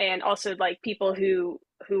 And also like people who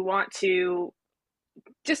want to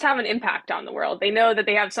just have an impact on the world. They know that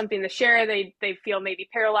they have something to share. They feel maybe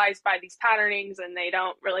paralyzed by these patternings and they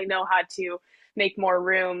don't really know how to make more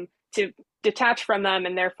room to detach from them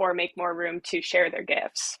and therefore make more room to share their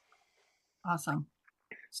gifts. Awesome.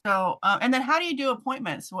 So, and then how do you do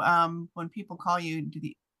appointments? When people call you, do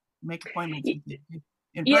they make appointments?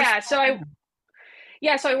 So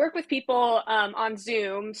I work with people on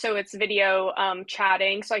Zoom. So it's video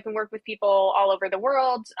chatting. So I can work with people all over the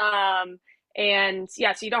world. And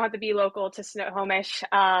yeah, so you don't have to be local to Snohomish.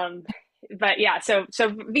 But yeah, so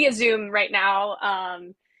via Zoom right now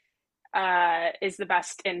is the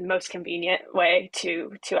best and most convenient way to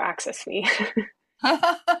access me.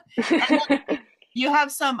 You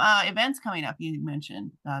have some events coming up, you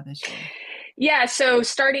mentioned this year. Yeah, so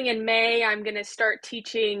starting in May, I'm going to start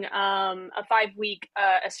teaching a 5-week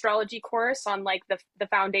astrology course on like the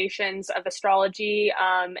foundations of astrology.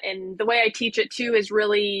 And the way I teach it too is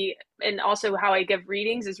really, and also how I give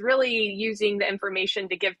readings is really using the information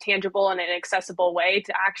to give tangible and an accessible way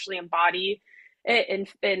to actually embody it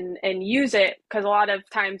and use it. Because a lot of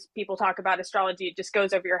times people talk about astrology, it just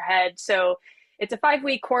goes over your head. So it's a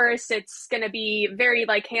 5-week course. It's going to be very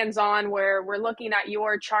like hands-on where we're looking at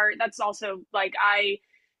your chart. That's also like,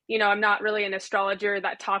 I'm not really an astrologer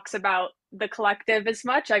that talks about the collective as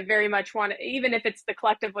much. I very much want to, even if it's the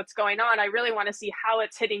collective, what's going on, I really want to see how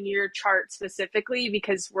it's hitting your chart specifically,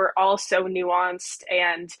 because we're all so nuanced.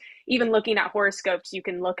 And even looking at horoscopes, you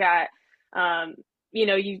can look at,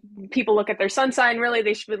 people look at their sun sign, really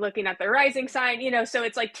they should be looking at their rising sign, so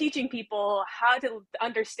it's like teaching people how to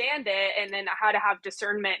understand it and then how to have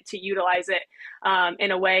discernment to utilize it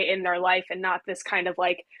in a way in their life, and not this kind of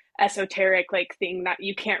like esoteric like thing that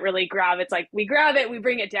you can't really grab. It's like we grab it, we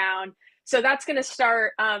bring it down. So that's going to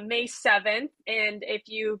start May 7th. And if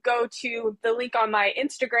you go to the link on my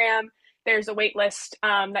Instagram, there's a wait list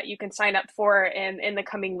that you can sign up for, and in the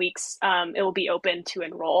coming weeks, it will be open to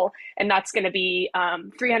enroll. And that's going to be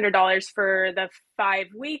 $300 for the 5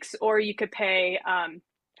 weeks, or you could pay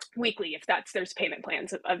weekly if there's payment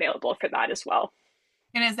plans available for that as well.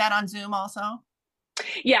 And is that on Zoom also?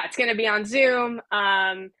 Yeah, it's going to be on Zoom.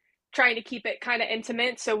 Trying to keep it kind of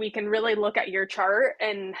intimate so we can really look at your chart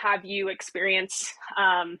and have you experience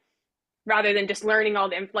rather than just learning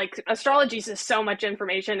all like astrology is just so much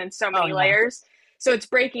information and so many layers. So it's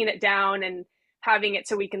breaking it down and having it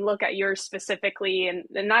so we can look at yours specifically. And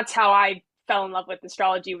that's how I fell in love with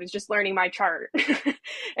astrology, was just learning my chart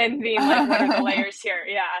and being like, what are the layers here?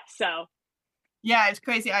 Yeah. So. Yeah, it's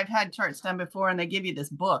crazy. I've had charts done before and they give you this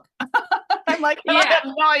book. I'm like, I have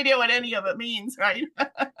no idea what any of it means, right?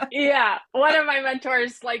 Yeah. One of my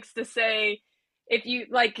mentors likes to say, if you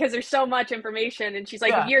like, because there's so much information, and she's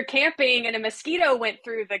like, if you're camping and a mosquito went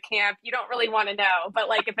through the camp, you don't really want to know. But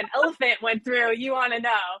like if an elephant went through, you want to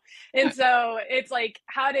know. And so it's like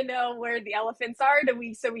how to know where the elephants are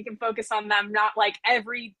so we can focus on them, not like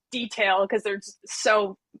every detail, because there's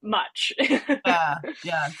so much. Yeah,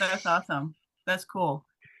 that's awesome. That's cool.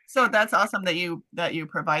 So that's awesome that you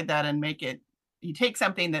provide that and make it, you take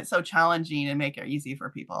something that's so challenging and make it easy for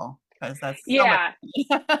people, because that's so much.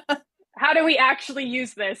 How do we actually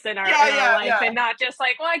use this in our life and not just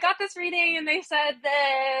like, well, I got this reading and they said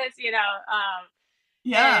this,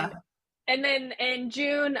 And then in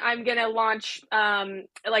June, I'm going to launch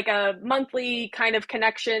like a monthly kind of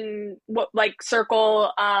connection, like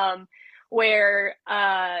circle, where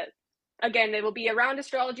again, it will be around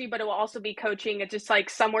astrology, but it will also be coaching. It's just like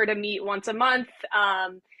somewhere to meet once a month.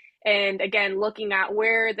 And again, looking at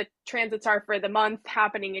where the transits are for the month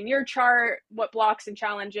happening in your chart, what blocks and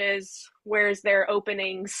challenges, where's their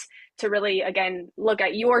openings, to really, again, look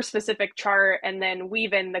at your specific chart and then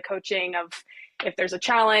weave in the coaching of if there's a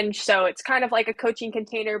challenge. So it's kind of like a coaching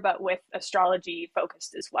container, but with astrology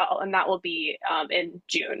focused as well. And that will be in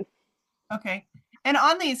June. Okay. And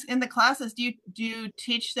on these, in the classes, do you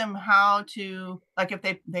teach them how to, like, if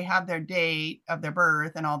they have their date of their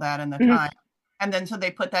birth and all that and the time, and then so they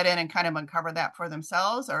put that in and kind of uncover that for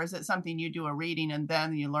themselves? Or is it something you do a reading and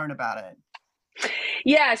then you learn about it?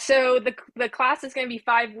 Yeah. So the class is going to be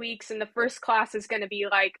 5 weeks, and the first class is going to be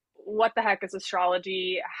like, what the heck is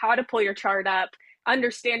astrology? How to pull your chart up,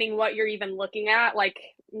 understanding what you're even looking at, like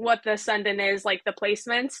what the ascendant is, like the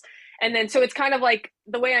placements. And then, so it's kind of like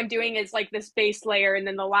the way I'm doing is like this base layer. And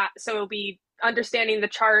then so it'll be understanding the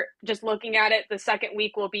chart, just looking at it. The second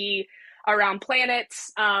week will be around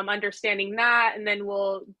planets, understanding that. And then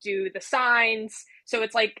we'll do the signs. So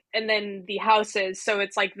it's like, and then the houses. So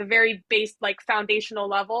it's like the very base, like foundational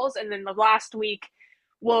levels. And then the last week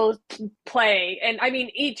we'll play. And I mean,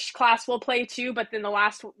 each class will play too, but then the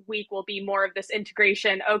last week will be more of this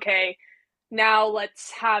integration. Okay, now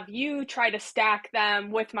let's have you try to stack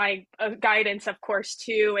them with my guidance, of course,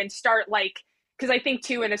 too, and start like, because I think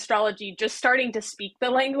too in astrology, just starting to speak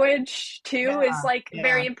the language too is like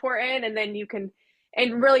very important. And then you can,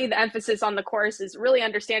 and really the emphasis on the course is really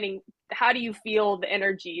understanding how do you feel the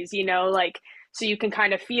energies, you know, like, so you can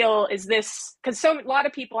kind of feel, is this, because a lot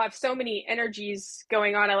of people have so many energies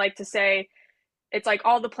going on. I like to say, it's like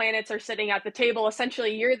all the planets are sitting at the table.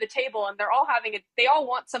 Essentially, you're the table, and they're all they all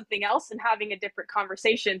want something else and having a different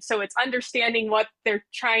conversation. So it's understanding what they're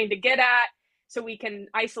trying to get at so we can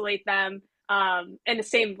isolate them. And the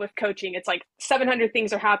same with coaching. It's like 700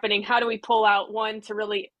 things are happening. How do we pull out one to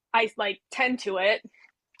really tend to it,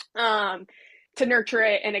 to nurture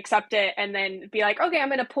it and accept it, and then be like, okay, I'm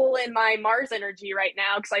going to pull in my Mars energy right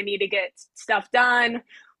now because I need to get stuff done.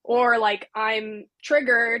 Or like, I'm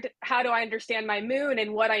triggered. How do I understand my moon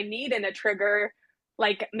and what I need in a trigger?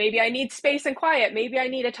 Like, maybe I need space and quiet. Maybe I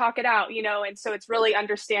need to talk it out, you know? And so it's really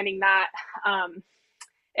understanding that.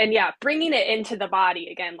 And yeah, bringing it into the body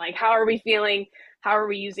again. Like, how are we feeling? How are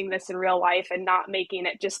we using this in real life, and not making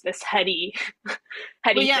it just this heady thing?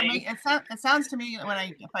 It sounds to me,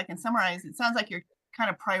 if I can summarize, it sounds like you're kind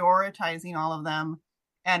of prioritizing all of them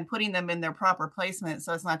and putting them in their proper placement,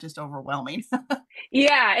 so it's not just overwhelming.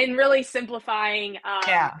 Yeah, and really simplifying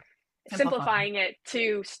it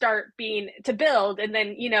to to build. And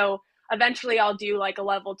then, you know, eventually I'll do like a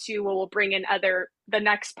level 2 where we'll bring in the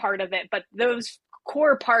next part of it. But those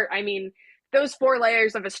core part, I mean, those 4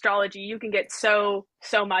 layers of astrology, you can get so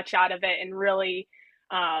much out of it, and really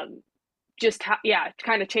kind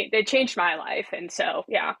of it changed my life. And so,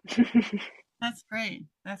 yeah. That's great.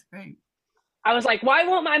 I was like, why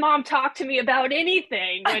won't my mom talk to me about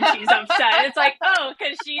anything when she's upset? It's like, oh,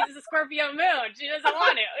 because she's a Scorpio moon. She doesn't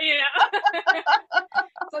want to, you know?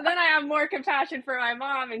 So then I have more compassion for my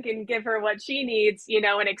mom and can give her what she needs, you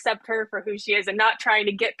know, and accept her for who she is, and not trying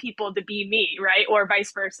to get people to be me, right? Or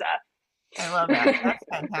vice versa. I love that. That's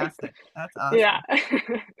fantastic. That's awesome. Yeah.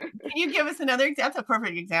 Can you give us another example? That's a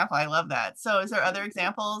perfect example. I love that. So is there other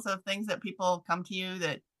examples of things that people come to you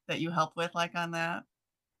that you help with, like on that?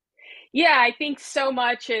 Yeah, I think so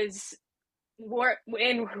much is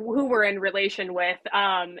who we're in relation with,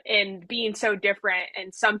 and being so different.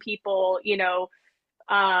 And some people, you know,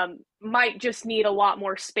 might just need a lot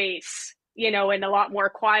more space, you know, and a lot more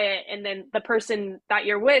quiet. And then the person that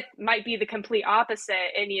you're with might be the complete opposite.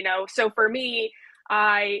 And, you know, so for me,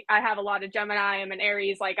 I have a lot of Gemini. I'm an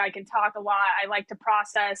Aries. Like, I can talk a lot. I like to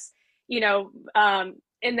process, you know,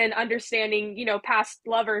 and then understanding, you know, past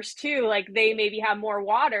lovers too, like they maybe have more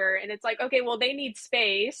water, and it's like, okay, well, they need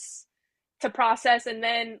space to process. And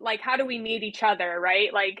then like, how do we meet each other?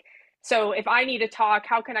 Right. Like, so if I need to talk,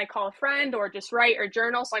 how can I call a friend or just write or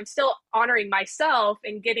journal? So I'm still honoring myself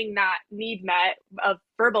and getting that need met of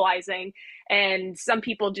verbalizing. And some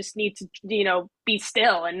people just need to, you know, be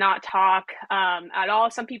still and not talk at all.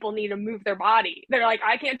 Some people need to move their body. They're like,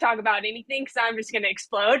 I can't talk about anything because I'm just going to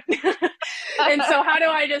explode. And so how do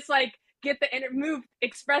I just like get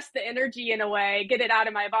express the energy in a way, get it out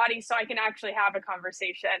of my body so I can actually have a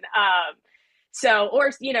conversation.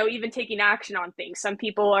 Or, you know, even taking action on things. Some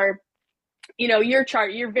people are, you know, your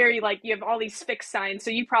chart, you're very like, you have all these fixed signs. So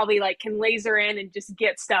you probably like can laser in and just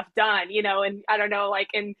get stuff done, you know, and I don't know, like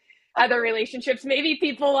in other relationships, maybe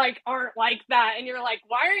people like aren't like that. And you're like,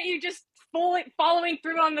 why aren't you just fully following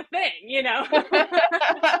through on the thing, you know?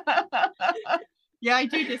 Yeah, I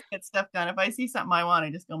do just get stuff done. If I see something I want,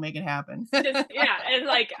 I just go make it happen. Just, yeah, and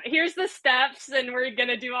like, here's the steps and we're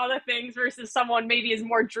gonna do all the things, versus someone maybe is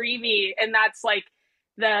more dreamy, and that's like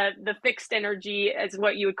the fixed energy is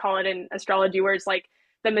what you would call it in astrology, where it's like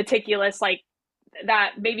the meticulous, like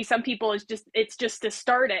that maybe some people is just, it's just to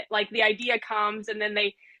start it, like the idea comes and then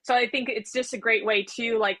they, so I think it's just a great way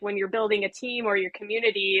to, like, when you're building a team or your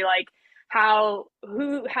community, like how,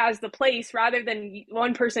 who has the place rather than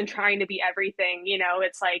one person trying to be everything,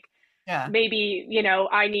 it's like, Yeah. maybe,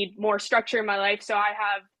 I need more structure in my life, so I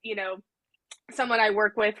have, someone I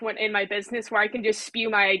work with when in my business where I can just spew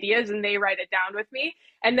my ideas and they write it down with me.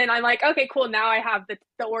 And then I'm like, okay, cool. Now I have the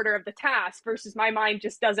order of the task, versus my mind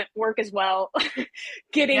just doesn't work as well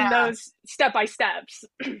getting those step by steps.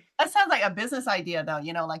 That sounds like a business idea though.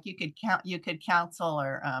 Like you could counsel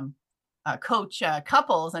or coach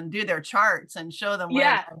couples and do their charts and show them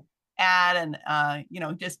where to add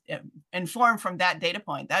and, just inform from that data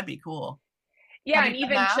point. That'd be cool. Yeah. And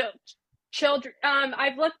even children,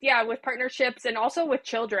 I've looked, with partnerships and also with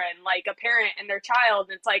children, like a parent and their child.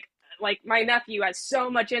 It's like my nephew has so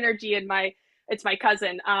much energy, and it's my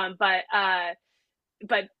cousin. But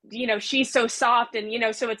she's so soft,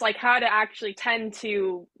 and, so it's like how to actually tend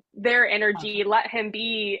to their energy, let him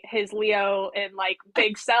be his Leo and like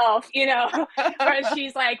big self, whereas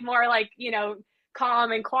she's like more like,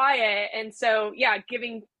 calm and quiet. And so,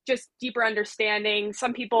 giving just deeper understanding.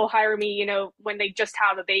 Some people hire me, when they just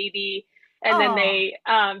have a baby, and then they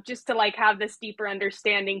just to like have this deeper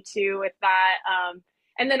understanding too with that.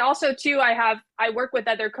 And then also too, I work with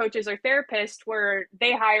other coaches or therapists where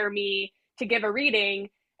they hire me to give a reading,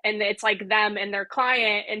 and it's like them and their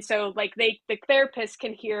client. And so like the therapist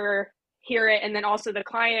can hear it, and then also the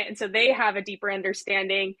client. And so they have a deeper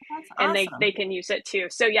understanding. That's awesome. And they can use it too.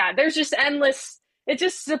 So there's just endless, it's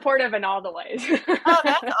just supportive in all the ways. Oh,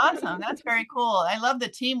 that's awesome. That's very cool. I love the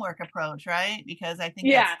teamwork approach, right? Because I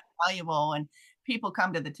think that's valuable when people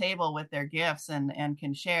come to the table with their gifts and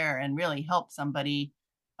can share and really help somebody,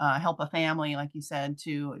 help a family, like you said,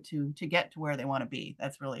 to get to where they want to be.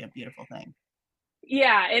 That's really a beautiful thing.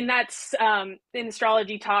 Yeah. And that's in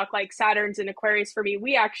astrology talk, like Saturn's in Aquarius for me.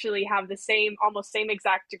 We actually have the almost same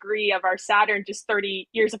exact degree of our Saturn, just 30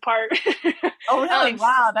 years apart. Oh, really?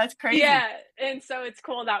 Wow. That's crazy. Yeah. And so it's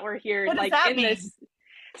cool that we're here. What does like that in mean? this.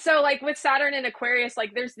 So like with Saturn and Aquarius,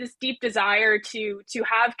 like there's this deep desire to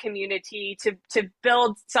have community, to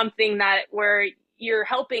build something that where you're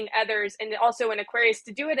helping others. And also in Aquarius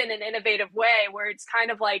to do it in an innovative way where it's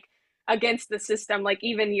kind of like against the system, like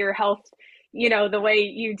even your health, the way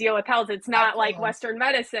you deal with health, it's not like Western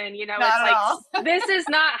medicine, it's like, this is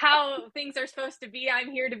not how things are supposed to be.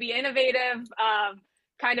 I'm here to be innovative,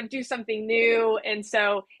 kind of do something new. And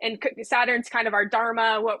so, and Saturn's kind of our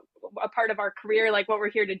dharma, a part of our career, like what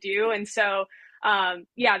we're here to do. And so,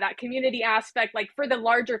 that community aspect, like for the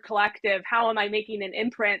larger collective, how am I making an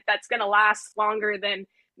imprint that's going to last longer than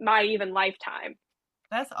my even lifetime?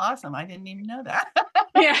 That's awesome. I didn't even know that.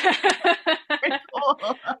 Yeah. Very cool.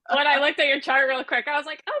 When I looked at your chart real quick, I was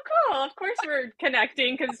like, oh, cool. Of course we're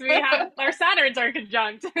connecting because we have our Saturns are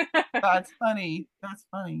conjunct. That's funny. That's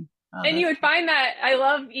funny. Oh, and you would find that I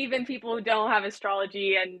love even people who don't have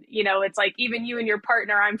astrology, and, it's like even you and your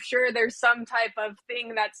partner, I'm sure there's some type of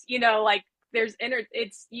thing that's, like there's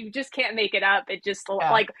you just can't make it up. It just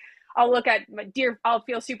like, I'll look at I'll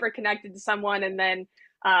feel super connected to someone. And then,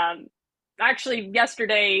 actually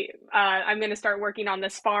yesterday, I'm going to start working on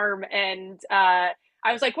this farm, and I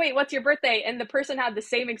was like, wait, what's your birthday? And the person had the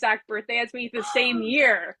same exact birthday as me, the same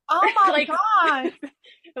year. Oh my like, God.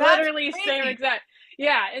 Literally same exact.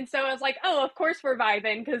 Yeah. And so I was like, oh, of course we're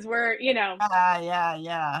vibing because we're,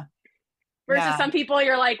 Yeah. Versus some people,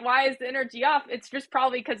 you're like, why is the energy off? It's just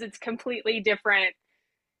probably because it's completely different.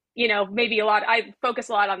 Maybe I focus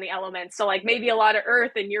a lot on the elements. So like maybe a lot of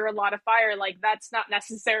earth and you're a lot of fire, like that's not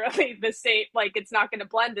necessarily the same, like it's not going to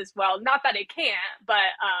blend as well. Not that it can't, but,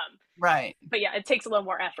 right. But yeah, it takes a little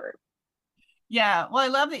more effort. Yeah. Well, I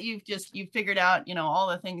love that you've figured out, all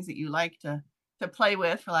the things that you like to play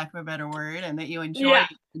with, for lack of a better word, and that you enjoy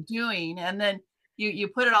doing. And then you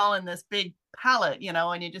put it all in this big palette,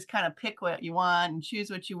 and you just kind of pick what you want and choose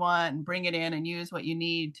what you want and bring it in and use what you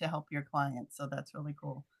need to help your clients. So that's really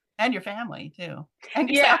cool. And your family too. And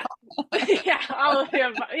yourself. All of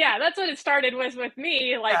them. Yeah, that's what it started with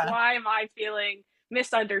me. Like, why am I feeling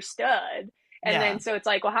misunderstood? And then so it's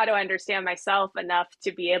like, well, how do I understand myself enough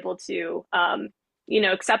to be able to,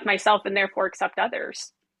 accept myself and therefore accept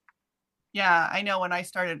others? Yeah, I know when I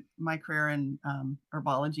started my career in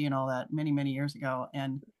herbology and all that many, many years ago,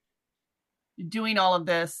 and doing all of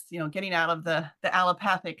this, getting out of the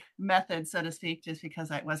allopathic method, so to speak, just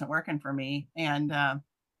because it wasn't working for me. And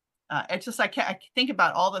it's just, I think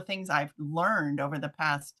about all the things I've learned over the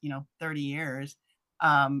past, 30 years.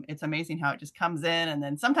 It's amazing how it just comes in. And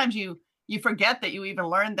then sometimes you forget that you even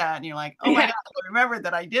learned that, and you're like, oh my God, I remember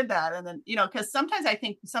that I did that. And then, because sometimes I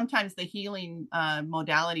think the healing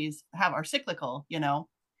modalities are cyclical,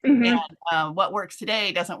 Mm-hmm. and what works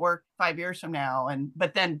today doesn't work 5 years from now.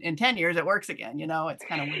 But then in 10 years, it works again, it's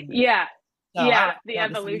kind of weird. Yeah. So Yeah. the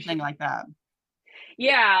evolution like that.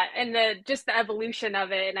 Yeah, and just the evolution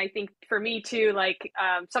of it. And I think for me too, like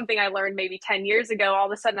something I learned maybe 10 years ago, all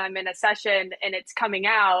of a sudden I'm in a session and it's coming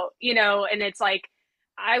out, and it's like,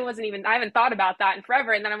 I haven't thought about that in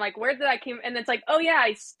forever. And then I'm like, where did that came? And it's like, oh yeah,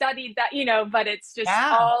 I studied that, but it's just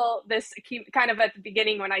all this kind of at the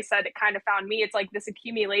beginning when I said it kind of found me, it's like this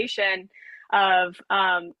accumulation of,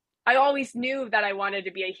 I always knew that I wanted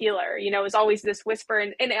to be a healer. It was always this whisper.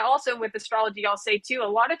 And also with astrology, I'll say too, a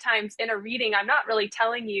lot of times in a reading, I'm not really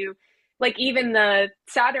telling you, like even the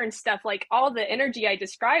Saturn stuff, like all the energy I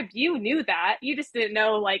described, you knew that. You just didn't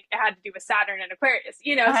know like it had to do with Saturn and Aquarius,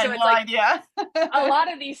 I had so it's no like idea. a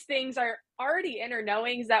lot of these things are already inner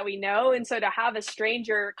knowings that we know. And so to have a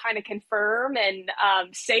stranger kind of confirm and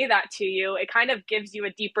say that to you, it kind of gives you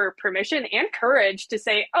a deeper permission and courage to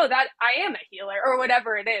say, oh, that I am a healer or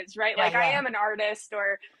whatever it is, right? Yeah, like I am an artist,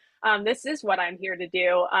 or this is what I'm here to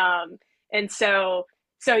do. And so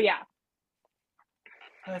yeah.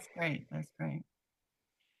 That's great. That's great.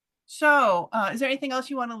 So is there anything else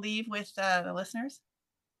you want to leave with the listeners?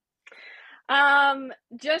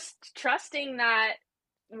 Just trusting that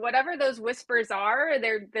whatever those whispers are,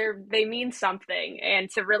 they mean something,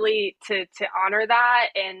 and to really to honor that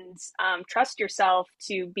and trust yourself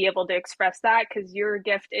to be able to express that, because your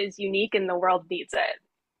gift is unique and the world needs it.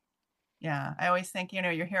 Yeah, I always think,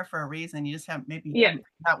 you're here for a reason. You just haven't maybe haven't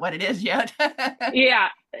figured out what it is yet. Yeah.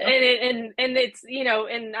 And it's,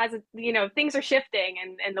 and as things are shifting,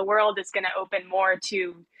 and the world is going to open more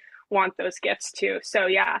to want those gifts too. So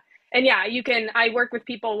yeah. And yeah, I work with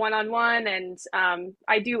people one-on-one, and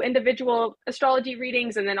I do individual astrology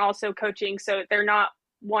readings and then also coaching. So they're not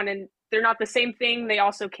the same thing. They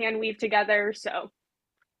also can weave together. So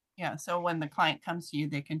yeah. So when the client comes to you,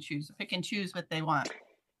 they can pick and choose what they want.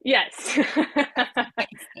 Yes.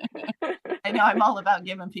 I know I'm all about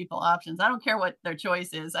giving people options. I don't care what their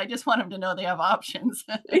choice is. I just want them to know they have options.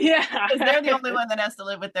 Yeah. Because they're the only one that has to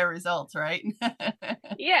live with their results, right?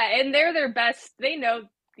 Yeah. And they're their best. They know,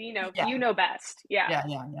 you know best. Yeah.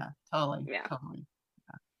 Yeah. Totally. Yeah. Totally.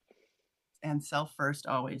 Yeah. And self first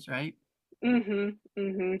always, right? Mm-hmm.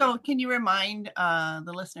 Mm-hmm. So can you remind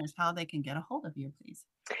the listeners how they can get a hold of you, please?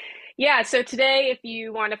 Yeah. So today, if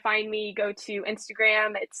you want to find me, go to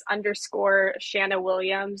Instagram. It's _Shanna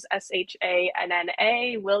Williams,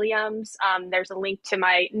 SHANNA Williams. There's a link to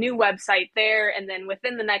my new website there. And then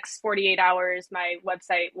within the next 48 hours, my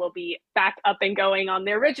website will be back up and going on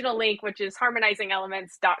the original link, which is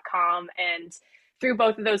harmonizingelements.com. And through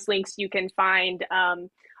both of those links, you can find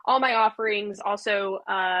all my offerings. Also,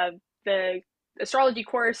 the astrology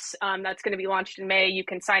course that's going to be launched in May. You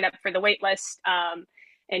can sign up for the wait list.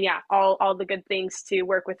 And yeah, all the good things to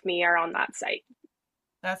work with me are on that site.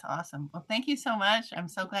 That's awesome. Well, thank you so much. I'm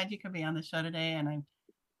so glad you could be on the show today, and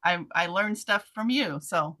I learned stuff from you.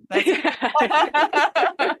 So that's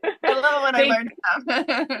I love when I learn stuff.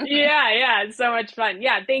 Yeah, it's so much fun.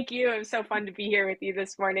 Yeah, thank you. It was so fun to be here with you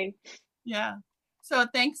this morning. Yeah. So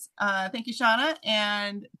thanks. Thank you, Shauna,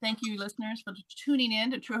 and thank you, listeners, for tuning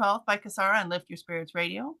in to TruHealth by Kasara on Lift Your Spirits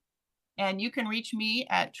Radio. And you can reach me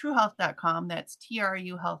at TruHealth.com. That's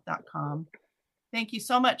TRUHealth.com. Thank you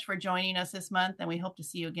so much for joining us this month, and we hope to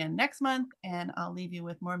see you again next month. And I'll leave you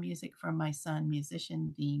with more music from my son,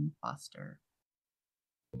 musician Dean Foster.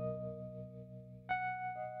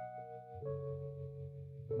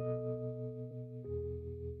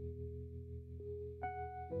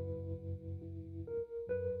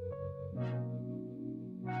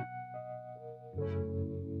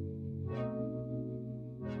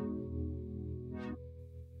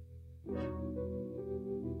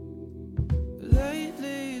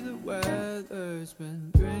 Lately the weather's been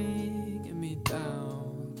bringing me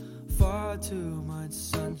down. Far too much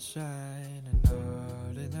sunshine and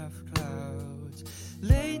not enough clouds.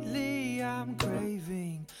 Lately I'm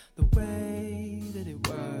craving the way that it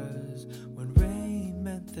was when rain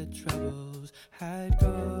meant that troubles had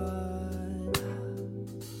gone.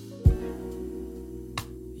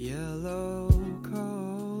 Yellow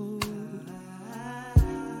coat,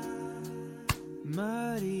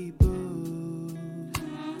 muddy boots.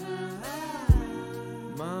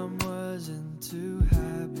 Mom wasn't too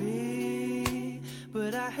happy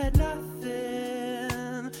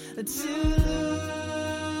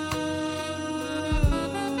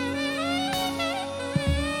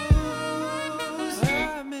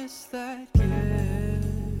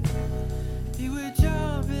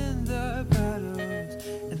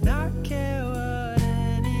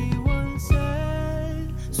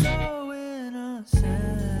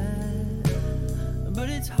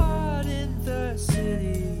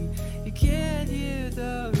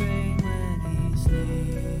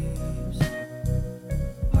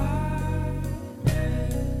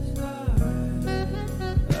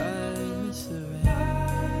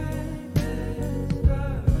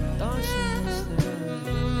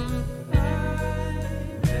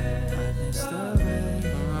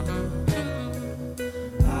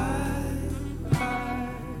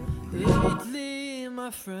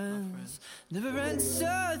my friends never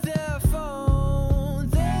answer their phone.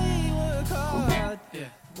 They work hard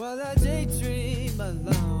while I daydream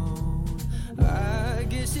alone. I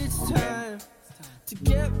guess it's time to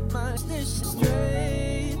get my snitch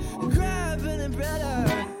straight and grab an umbrella